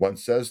one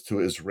says to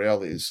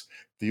Israelis,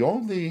 the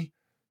only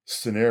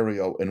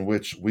scenario in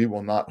which we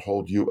will not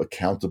hold you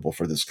accountable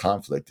for this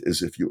conflict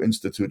is if you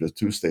institute a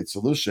two-state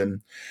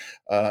solution,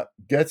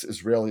 gets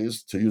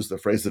Israelis, to use the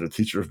phrase that a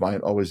teacher of mine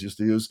always used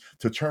to use,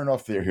 to turn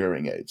off their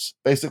hearing aids.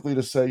 Basically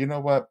to say, you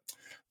know what?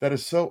 That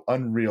is so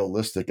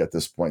unrealistic at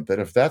this point that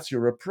if that's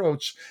your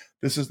approach,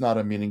 this is not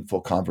a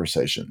meaningful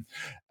conversation.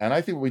 And I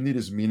think what we need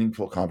is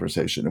meaningful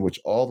conversation in which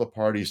all the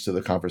parties to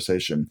the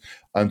conversation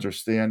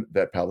understand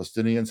that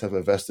Palestinians have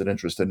a vested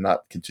interest in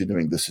not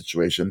continuing the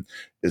situation,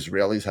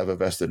 Israelis have a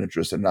vested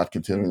interest in not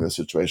continuing the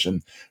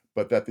situation,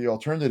 but that the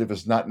alternative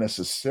is not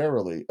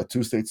necessarily a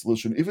two-state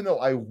solution, even though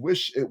I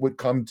wish it would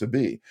come to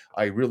be.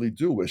 I really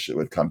do wish it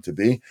would come to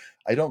be.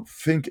 I don't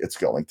think it's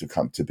going to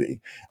come to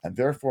be. And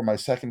therefore, my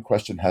second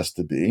question has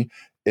to be,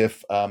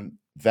 if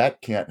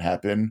that can't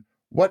happen,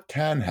 what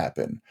can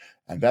happen?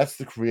 And that's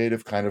the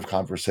creative kind of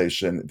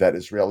conversation that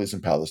Israelis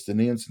and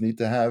Palestinians need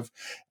to have.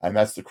 And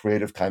that's the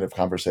creative kind of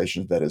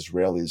conversation that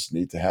Israelis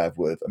need to have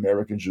with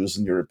American Jews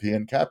in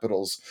European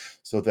capitals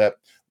so that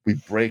we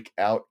break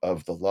out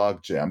of the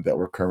logjam that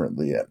we're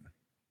currently in.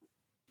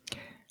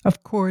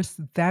 Of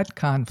course, that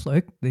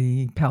conflict,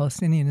 the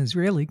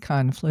Palestinian-Israeli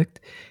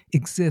conflict,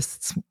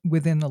 exists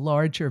within the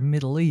larger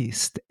Middle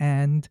East,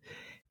 and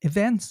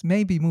events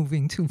may be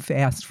moving too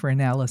fast for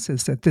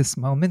analysis at this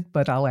moment,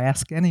 but I'll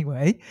ask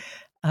anyway.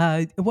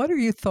 What are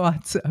your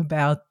thoughts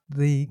about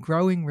the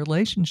growing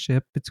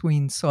relationship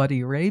between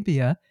Saudi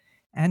Arabia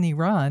and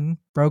Iran,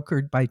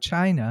 brokered by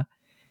China?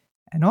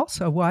 And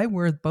also, why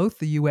were both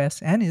the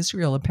U.S. and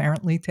Israel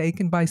apparently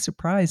taken by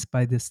surprise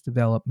by this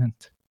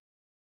development?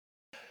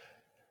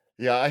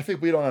 Yeah, I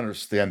think we don't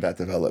understand that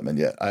development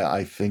yet.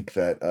 I think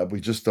that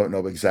we just don't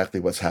know exactly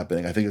what's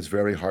happening. I think it's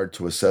very hard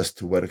to assess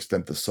to what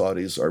extent the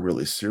Saudis are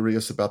really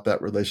serious about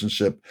that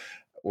relationship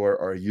or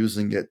are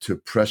using it to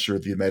pressure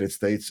the United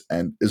States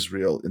and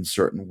Israel in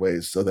certain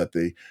ways so that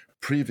the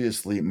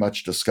previously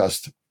much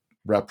discussed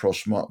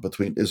rapprochement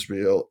between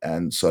Israel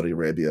and Saudi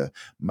Arabia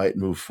might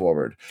move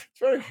forward. It's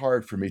very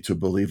hard for me to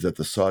believe that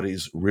the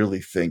Saudis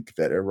really think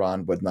that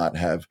Iran would not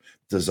have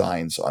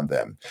designs on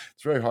them.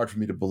 It's very hard for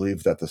me to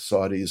believe that the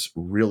Saudis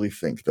really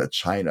think that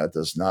China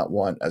does not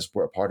want, as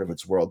part of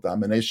its world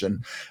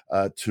domination,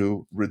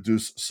 to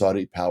reduce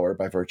Saudi power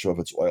by virtue of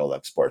its oil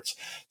exports.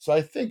 So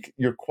I think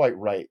you're quite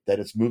right that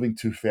it's moving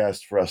too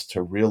fast for us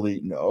to really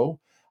know.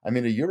 I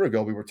mean, a year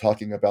ago, we were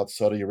talking about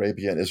Saudi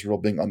Arabia and Israel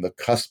being on the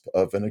cusp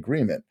of an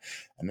agreement.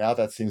 And now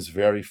that seems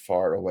very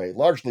far away,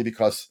 largely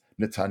because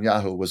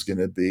Netanyahu was going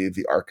to be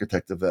the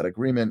architect of that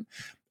agreement,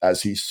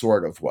 as he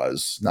sort of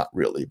was, not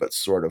really, but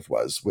sort of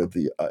was with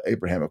the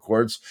Abraham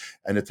Accords.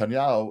 And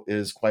Netanyahu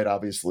is quite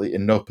obviously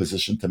in no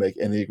position to make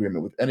any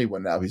agreement with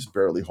anyone now. He's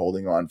barely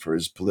holding on for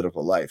his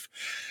political life.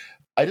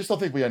 I just don't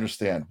think we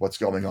understand what's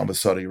going on with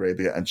Saudi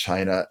Arabia and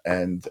China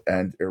and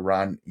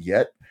Iran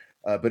yet.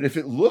 But if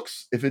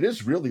it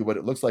is really what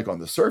it looks like on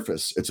the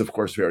surface, it's of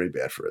course very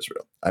bad for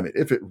Israel. I mean,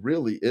 if it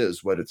really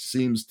is what it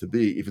seems to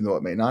be, even though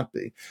it may not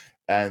be,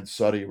 and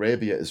Saudi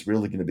Arabia is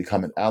really going to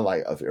become an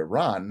ally of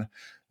Iran,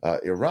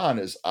 Iran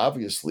is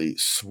obviously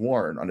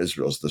sworn on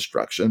Israel's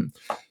destruction.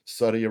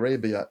 Saudi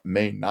Arabia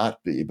may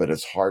not be, but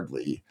it's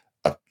hardly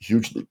a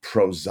hugely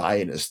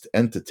pro-Zionist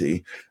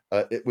entity.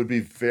 It would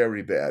be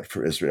very bad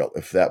for Israel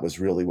if that was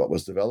really what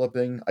was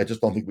developing. I just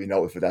don't think we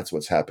know if that's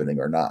what's happening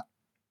or not.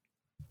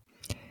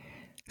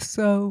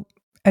 So,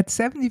 at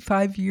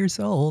 75 years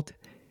old,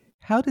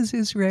 how does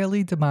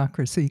Israeli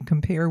democracy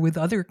compare with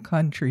other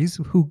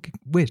countries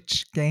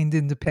which gained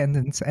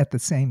independence at the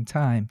same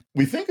time?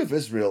 We think of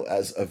Israel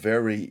as a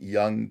very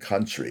young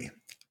country,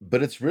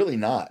 but it's really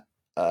not.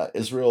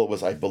 Israel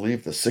was, I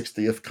believe, the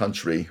 60th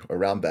country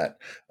around that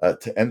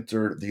to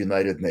enter the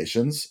United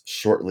Nations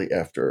shortly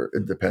after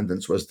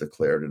independence was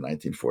declared in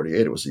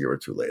 1948. It was a year or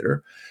two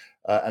later.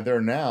 And there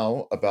are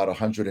now about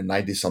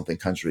 190 something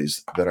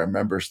countries that are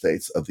member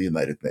states of the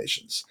United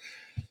Nations.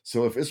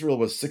 So if Israel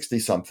was 60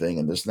 something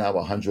and there's now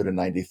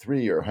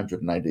 193 or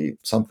 190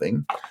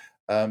 something,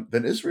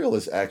 then Israel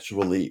is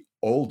actually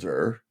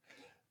older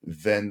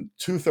than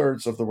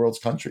 2/3 of the world's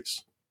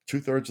countries.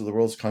 2/3 of the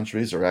world's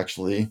countries are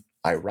actually,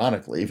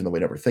 ironically, even though we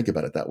never think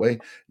about it that way,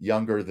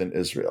 younger than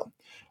Israel.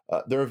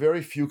 There are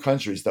very few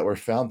countries that were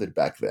founded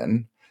back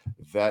then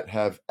that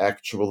have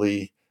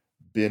actually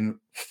been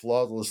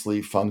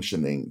flawlessly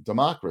functioning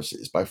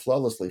democracies. By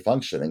flawlessly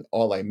functioning,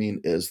 all I mean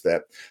is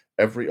that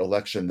every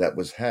election that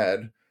was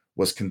had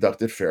was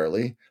conducted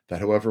fairly,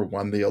 that whoever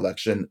won the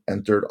election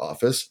entered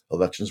office.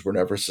 Elections were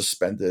never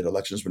suspended.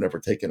 Elections were never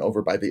taken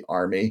over by the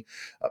army.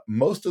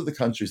 Most of the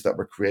countries that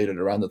were created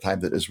around the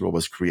time that Israel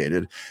was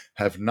created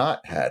have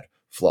not had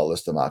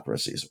flawless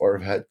democracies or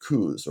have had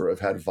coups or have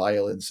had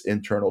violence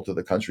internal to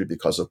the country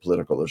because of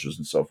political issues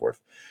and so forth.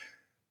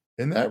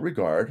 In that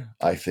regard,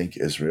 I think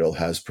Israel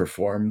has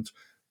performed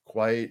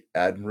quite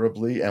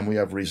admirably, and we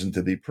have reason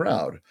to be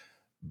proud.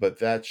 But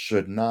that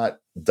should not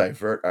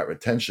divert our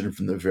attention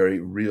from the very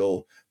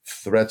real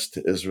threats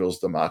to Israel's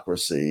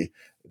democracy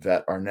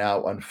that are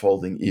now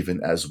unfolding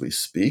even as we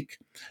speak.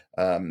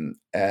 And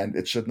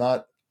it should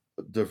not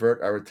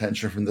divert our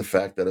attention from the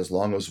fact that as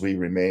long as we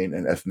remain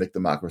an ethnic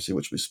democracy,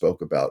 which we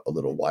spoke about a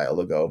little while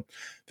ago,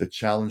 the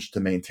challenge to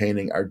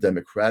maintaining our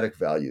democratic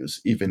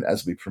values, even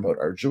as we promote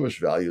our Jewish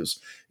values,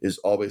 is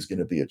always going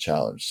to be a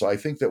challenge. So I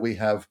think that we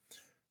have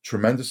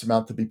tremendous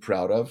amount to be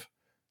proud of,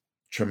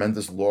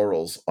 tremendous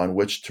laurels on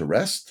which to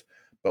rest,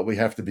 but we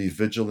have to be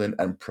vigilant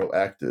and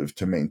proactive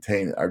to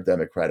maintain our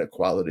democratic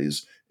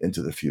qualities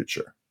into the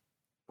future.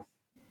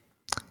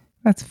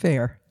 That's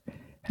fair.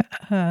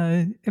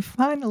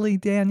 Finally,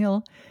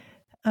 Daniel,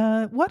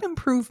 what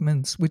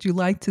improvements would you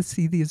like to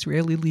see the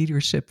Israeli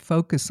leadership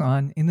focus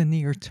on in the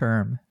near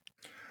term?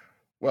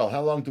 Well,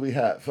 how long do we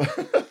have?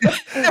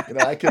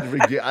 I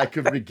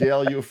could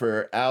regale you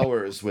for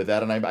hours with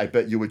that, and I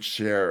bet you would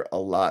share a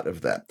lot of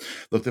that.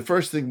 Look, the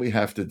first thing we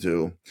have to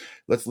do,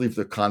 let's leave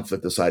the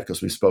conflict aside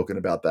because we've spoken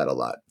about that a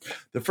lot.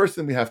 The first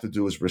thing we have to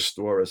do is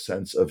restore a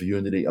sense of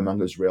unity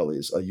among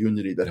Israelis, a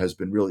unity that has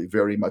been really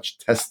very much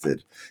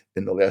tested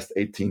in the last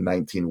 18,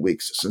 19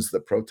 weeks since the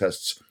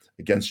protests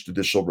against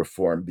judicial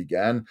reform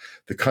began.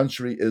 The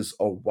country is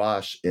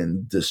awash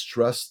in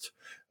distrust,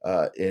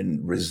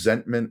 in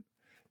resentment,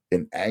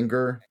 in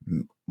anger,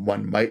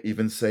 one might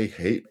even say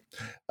hate.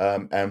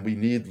 And we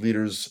need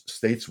leaders,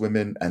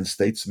 stateswomen and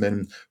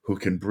statesmen who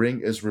can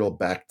bring Israel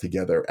back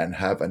together and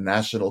have a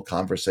national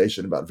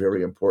conversation about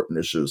very important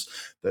issues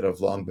that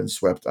have long been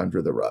swept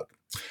under the rug.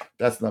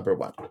 That's number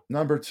one.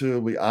 Number two,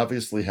 we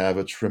obviously have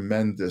a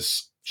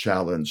tremendous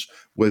challenge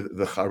with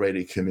the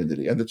Haredi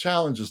community. And the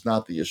challenge is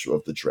not the issue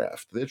of the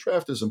draft. The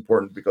draft is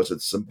important because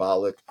it's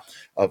symbolic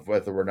of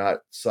whether or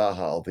not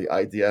Tzahal, the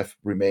IDF,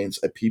 remains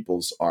a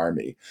people's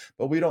army.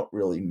 But we don't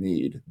really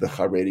need the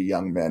Haredi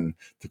young men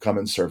to come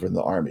and serve in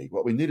the army.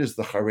 What we need is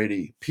the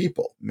Haredi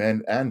people,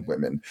 men and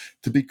women,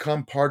 to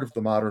become part of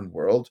the modern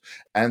world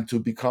and to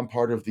become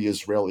part of the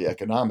Israeli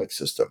economic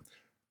system.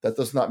 That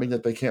does not mean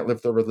that they can't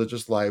live their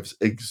religious lives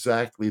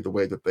exactly the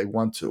way that they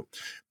want to.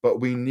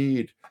 But we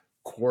need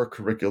core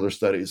curricular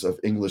studies of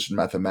English and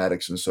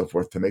mathematics and so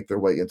forth to make their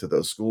way into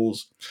those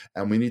schools.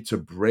 And we need to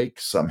break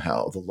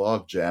somehow the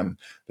logjam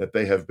that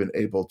they have been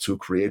able to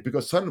create,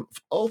 because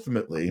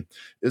ultimately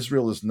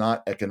Israel is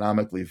not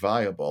economically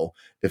viable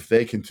if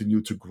they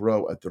continue to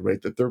grow at the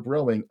rate that they're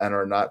growing and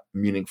are not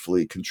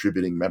meaningfully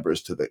contributing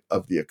members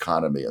of the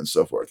economy and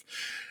so forth.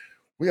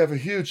 We have a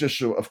huge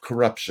issue of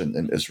corruption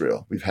in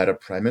Israel. We've had a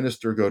prime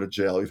minister go to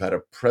jail. We've had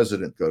a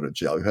president go to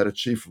jail. We've had a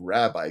chief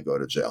rabbi go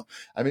to jail.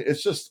 I mean,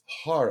 it's just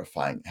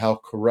horrifying how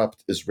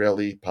corrupt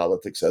Israeli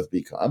politics have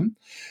become.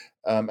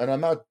 And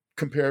I'm not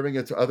comparing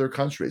it to other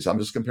countries. I'm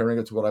just comparing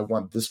it to what I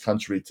want this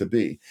country to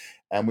be.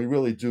 And we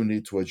really do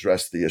need to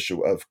address the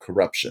issue of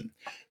corruption.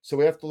 So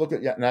we have to look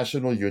at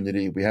national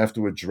unity. We have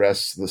to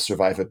address the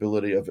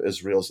survivability of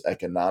Israel's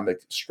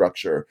economic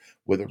structure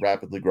with a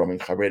rapidly growing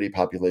Haredi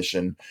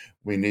population.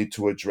 We need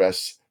to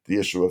address the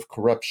issue of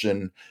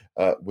corruption.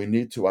 We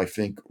need to, I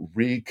think,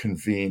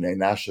 reconvene a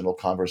national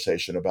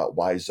conversation about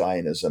why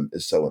Zionism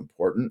is so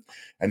important.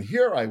 And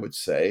here I would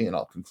say, and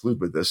I'll conclude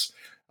with this,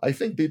 I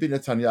think Bibi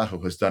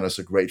Netanyahu has done us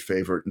a great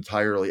favor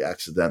entirely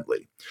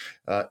accidentally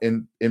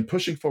in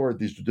pushing forward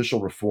these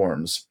judicial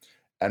reforms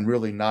and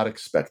really not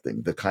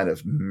expecting the kind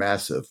of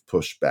massive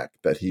pushback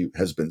that he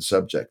has been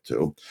subject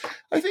to.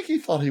 I think he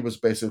thought he was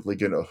basically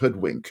going to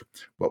hoodwink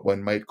what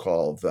one might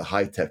call the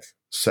high-tech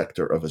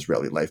sector of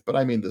Israeli life. But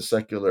I mean the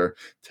secular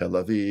Tel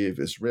Aviv,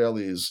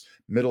 Israelis,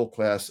 middle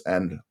class,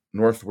 and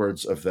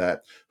northwards of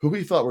that, who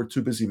he thought were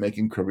too busy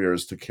making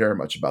careers to care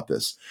much about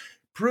this.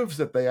 Proves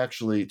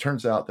that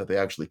turns out that they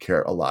actually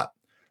care a lot.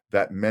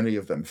 That many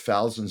of them,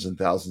 thousands and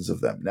thousands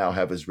of them, now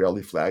have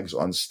Israeli flags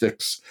on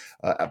sticks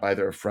by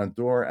their front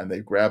door, and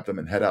they grab them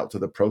and head out to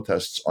the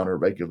protests on a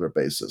regular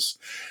basis.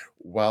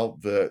 While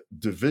the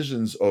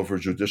divisions over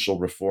judicial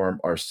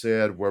reform are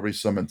sad,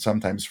 worrisome, and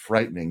sometimes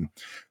frightening,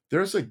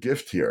 there's a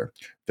gift here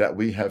that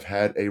we have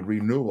had a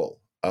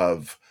renewal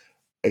of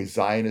a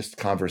Zionist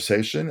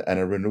conversation and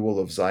a renewal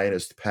of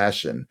Zionist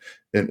passion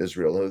in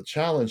Israel. And the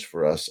challenge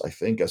for us, I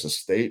think, as a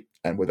state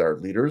and with our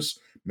leaders,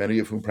 many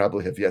of whom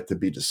probably have yet to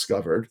be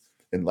discovered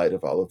in light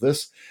of all of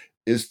this,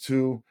 is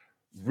to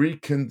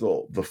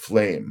rekindle the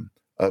flame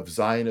of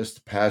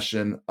Zionist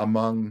passion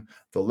among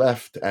the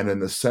left and in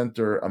the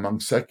center among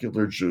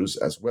secular Jews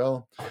as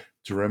well,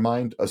 to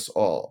remind us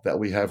all that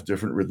we have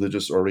different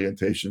religious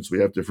orientations, we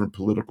have different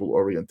political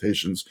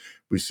orientations,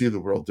 we see the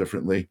world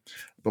differently.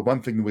 But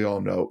one thing we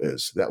all know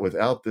is that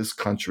without this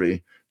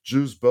country,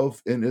 Jews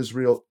both in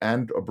Israel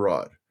and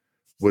abroad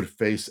would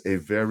face a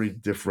very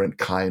different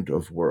kind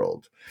of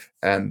world.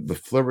 And the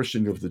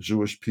flourishing of the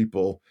Jewish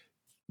people,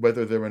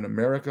 whether they're in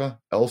America,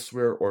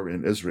 elsewhere, or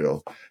in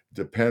Israel,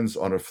 depends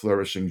on a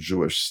flourishing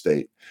Jewish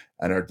state.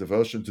 And our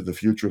devotion to the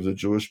future of the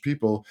Jewish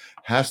people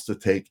has to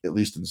take, at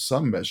least in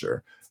some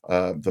measure,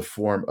 the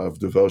form of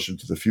devotion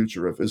to the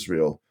future of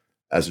Israel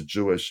as a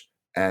Jewish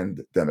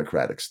and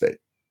democratic state.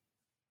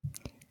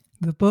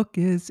 The book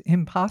is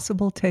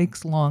Impossible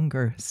Takes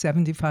Longer.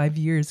 75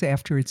 years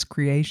after its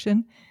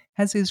creation,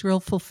 has Israel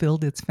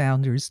fulfilled its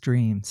founders'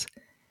 dreams?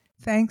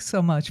 Thanks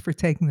so much for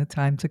taking the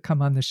time to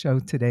come on the show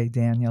today,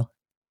 Daniel.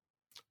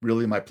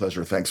 Really my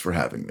pleasure. Thanks for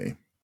having me.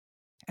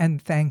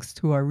 And thanks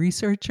to our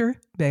researcher,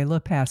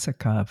 Bela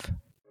Pasikov.